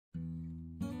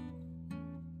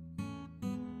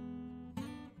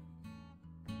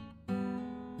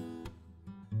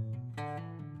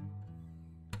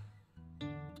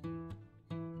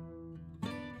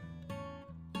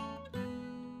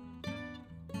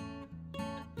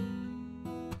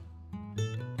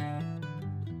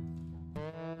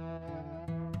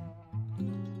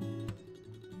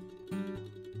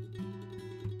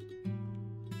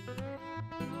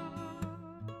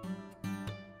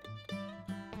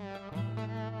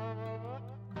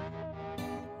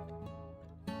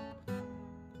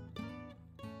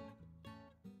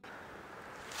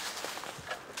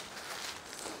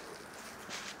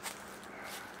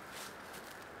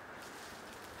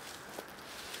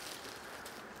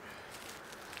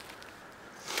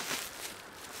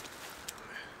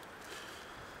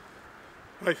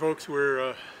Hi folks,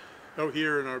 we're out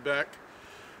here in our back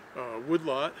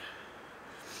woodlot,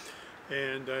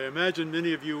 and I imagine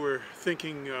many of you were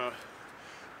thinking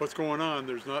what's going on.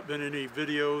 There's not been any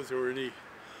videos or any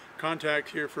contact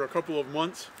here for a couple of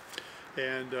months,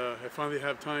 and I finally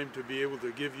have time to be able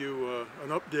to give you an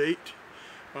update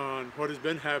on what has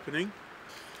been happening.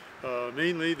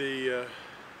 Mainly the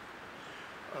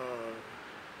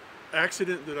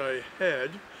accident that I had.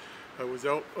 I was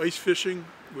out ice fishing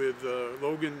with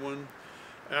Logan one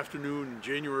afternoon,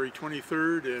 January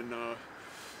 23rd, and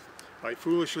I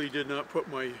foolishly did not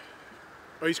put my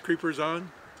ice creepers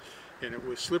on, and it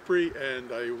was slippery,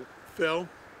 and I fell,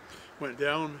 went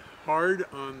down hard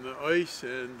on the ice,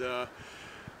 and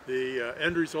the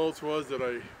end result was that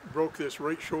I broke this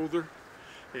right shoulder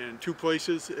in two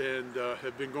places, and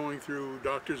have been going through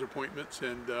doctor's appointments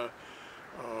and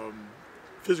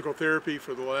physical therapy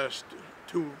for the last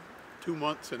two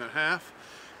months and a half,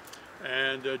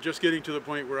 and just getting to the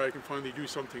point where I can finally do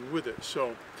something with it.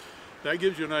 So that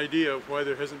gives you an idea of why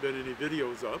there hasn't been any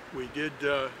videos up. We did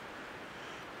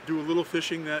do a little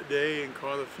fishing that day and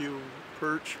caught a few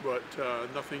perch, but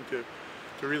nothing to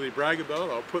really brag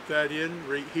about. I'll put that in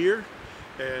right here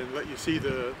and let you see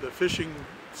the fishing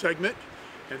segment,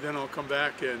 and then I'll come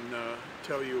back and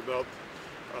tell you about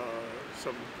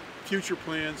some future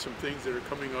plans, some things that are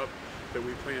coming up that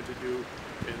we plan to do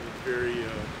in the very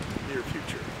near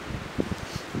future.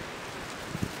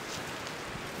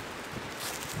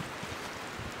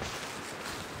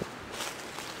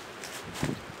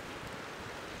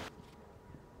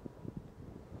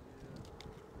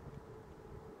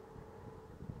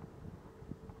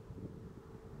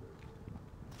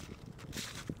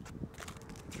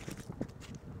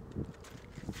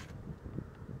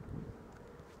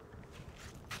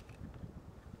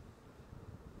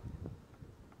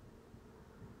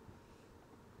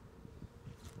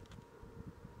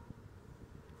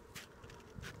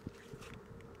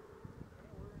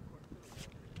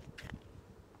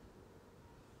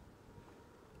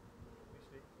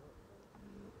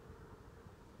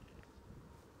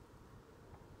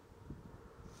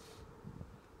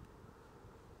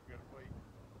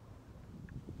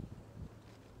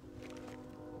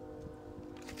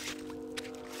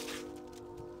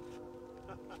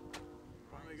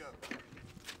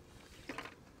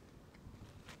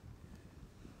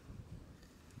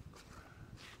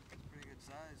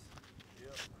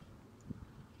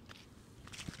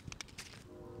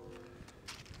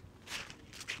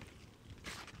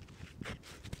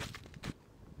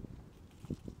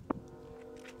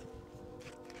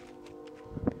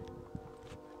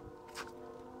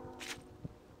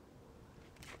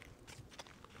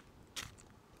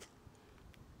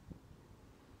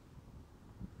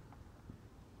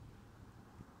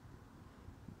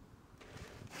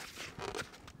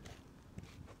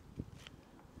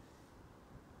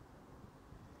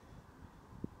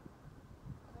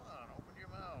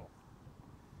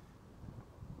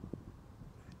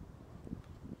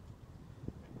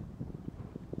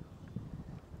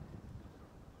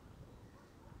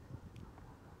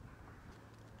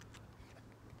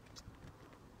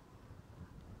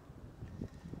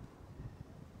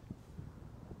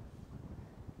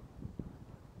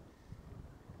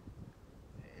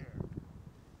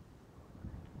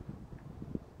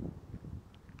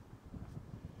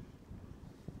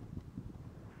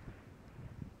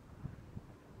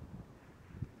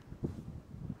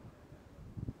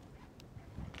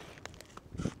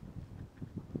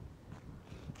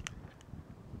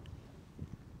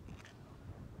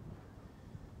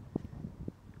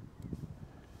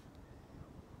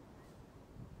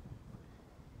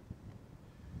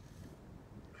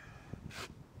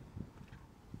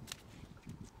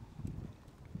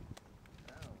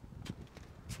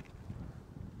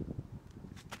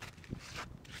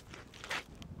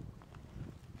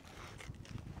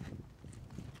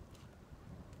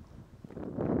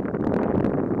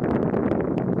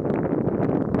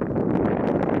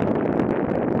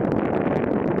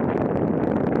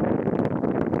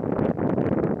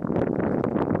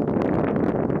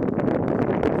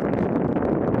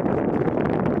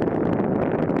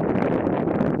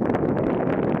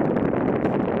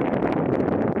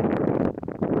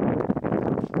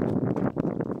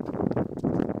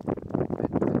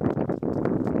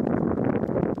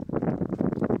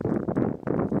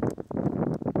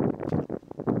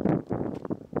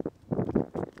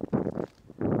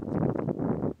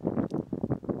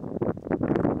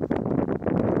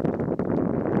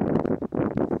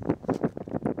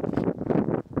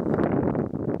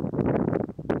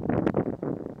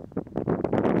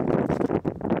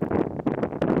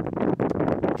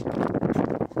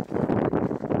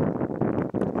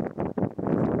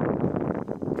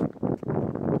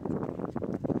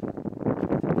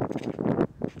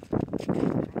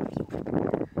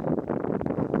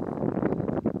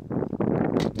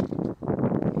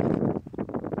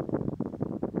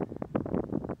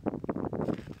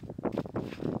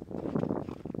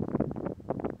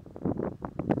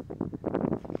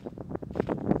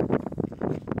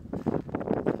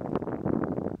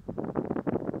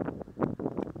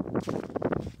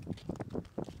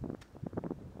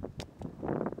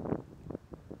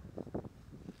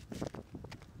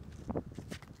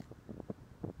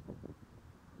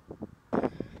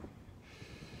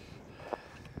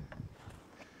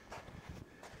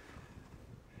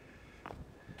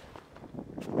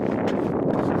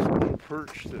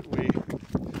 perch that we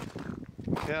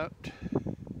kept.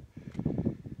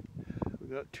 We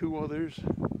got 2 others,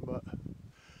 but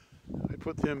I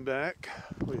put them back.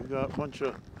 We've got a bunch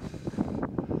of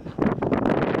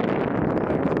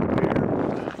flags up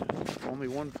here. Only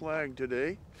 1 flag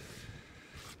today.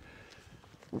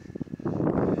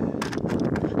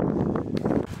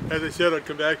 As I said, I'd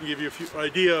come back and give you a few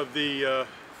idea of the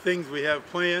things we have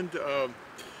planned.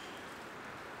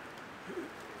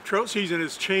 Trout season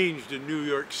has changed in New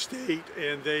York State,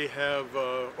 and they have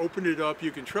opened it up. You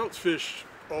can trout fish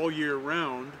all year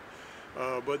round,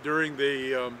 but during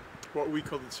the what we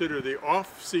consider the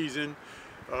off season,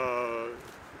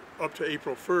 up to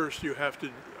April 1st, you have to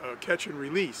catch and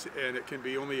release, and it can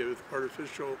be only with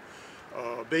artificial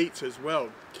baits as well.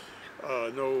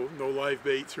 No live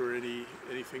baits or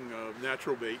anything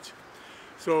natural baits.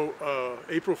 So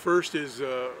April 1st is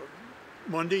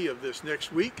Monday of this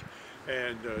next week,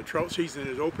 and trout season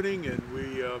is opening, and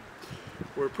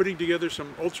we're putting together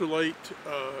some ultralight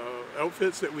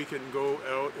outfits that we can go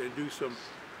out and do some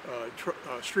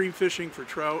stream fishing for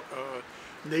trout,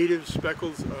 natives,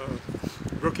 speckles,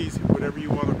 rookies, whatever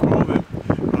you want to call them.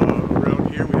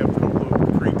 Around here we have a couple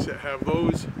of creeks that have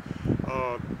those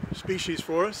species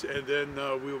for us, and then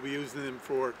we'll be using them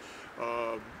for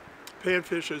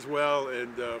panfish as well,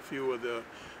 and a few of the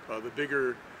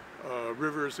bigger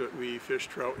rivers that we fish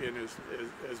trout in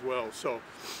as well. So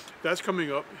that's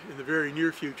coming up in the very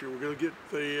near future. We're going to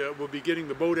get we'll be getting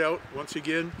the boat out once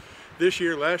again this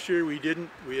year. Last year we didn't.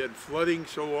 We had flooding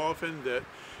so often that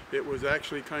it was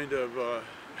actually kind of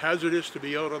hazardous to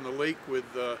be out on the lake with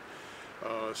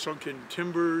sunken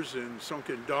timbers and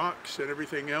sunken docks and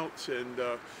everything else,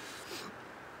 and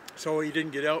so we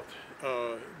didn't get out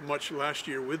much last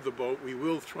year with the boat. We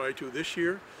will try to this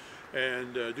year,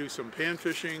 and do some pan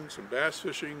fishing, some bass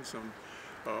fishing, some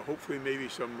hopefully maybe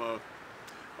some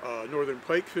northern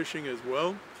pike fishing as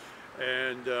well.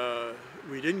 And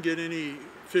we didn't get any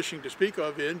fishing to speak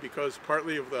of in, because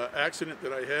partly of the accident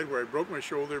that I had where I broke my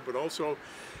shoulder, but also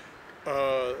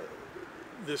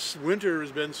this winter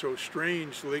has been so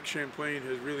strange. Lake Champlain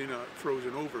has really not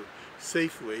frozen over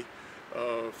safely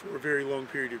for a very long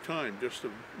period of time, just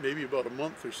maybe about a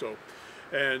month or so.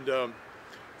 And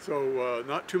so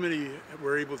not too many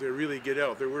were able to really get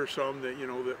out. There were some that, you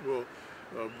know, that will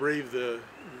brave the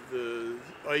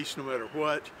ice no matter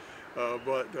what,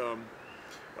 but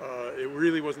it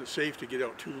really wasn't safe to get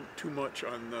out too much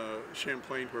on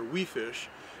Champlain where we fish,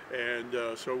 and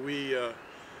so we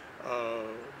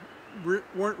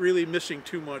weren't really missing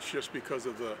too much just because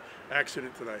of the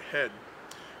accident that I had.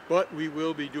 But we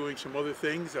will be doing some other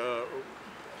things.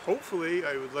 Hopefully,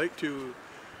 I would like to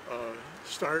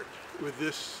start with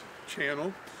this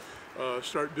channel,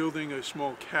 start building a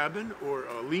small cabin or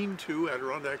a lean-to,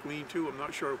 Adirondack lean-to, I'm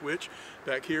not sure which,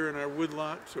 back here in our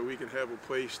woodlot, so we can have a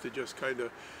place to just kind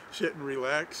of sit and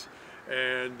relax.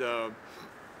 And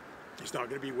it's not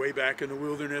going to be way back in the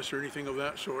wilderness or anything of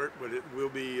that sort, but it will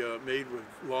be made with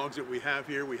logs that we have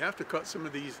here. We have to cut some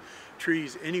of these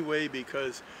trees anyway,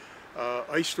 because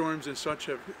ice storms and such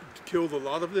have killed a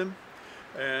lot of them,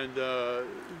 and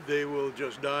they will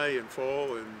just die and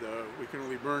fall, and we can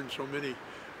only burn so many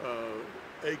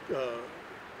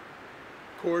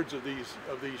cords of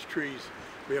these trees.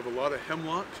 We have a lot of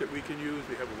hemlocks that we can use.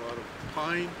 We have a lot of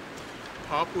pine,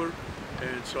 poplar,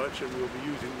 and such, and we'll be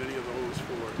using many of those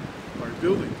for our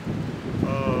building.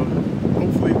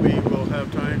 Hopefully we will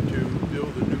have time to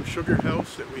build a new sugar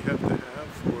house that we have to have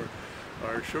for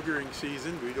our sugaring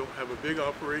season. We don't have a big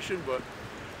operation, but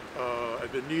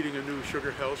I've been needing a new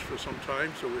sugar house for some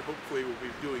time, so we hopefully will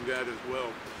be doing that as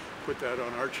well. Put that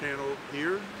on our channel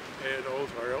here, and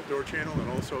also our outdoor channel, and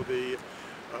also the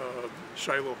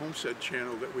Shiloh Homestead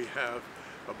channel that we have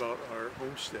about our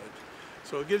homestead.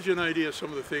 So it gives you an idea of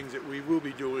some of the things that we will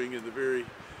be doing in the very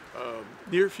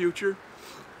near future.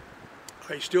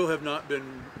 I still have not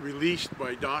been released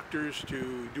by doctors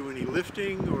to do any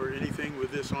lifting or anything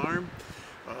with this arm.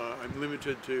 I'm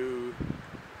limited to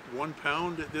 1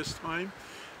 pound at this time.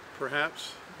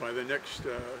 Perhaps by the next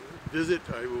visit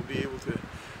I will be able to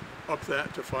up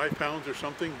that to 5 pounds or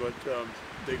something, but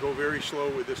they go very slow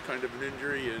with this kind of an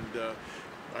injury, and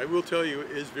I will tell you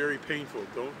it is very painful.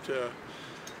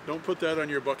 Don't put that on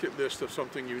your bucket list of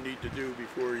something you need to do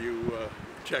before you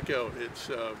check out. It's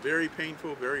very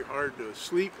painful, very hard to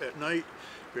sleep at night,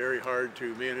 very hard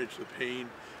to manage the pain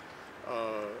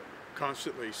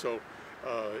constantly. So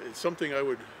it's something I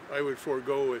would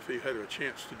forego if you had a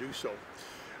chance to do so.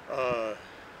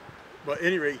 But at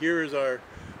any rate, here is our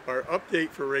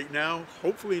update for right now.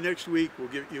 Hopefully next week we'll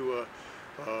give you a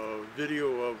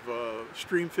video of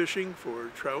stream fishing for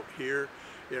trout here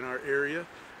in our area.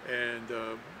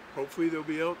 and hopefully they'll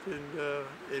be out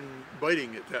and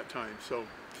biting at that time. So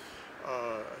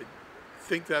I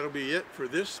think that'll be it for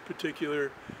this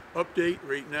particular update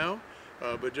right now,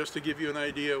 but just to give you an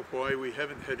idea of why we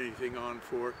haven't had anything on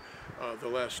for the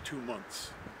last 2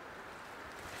 months.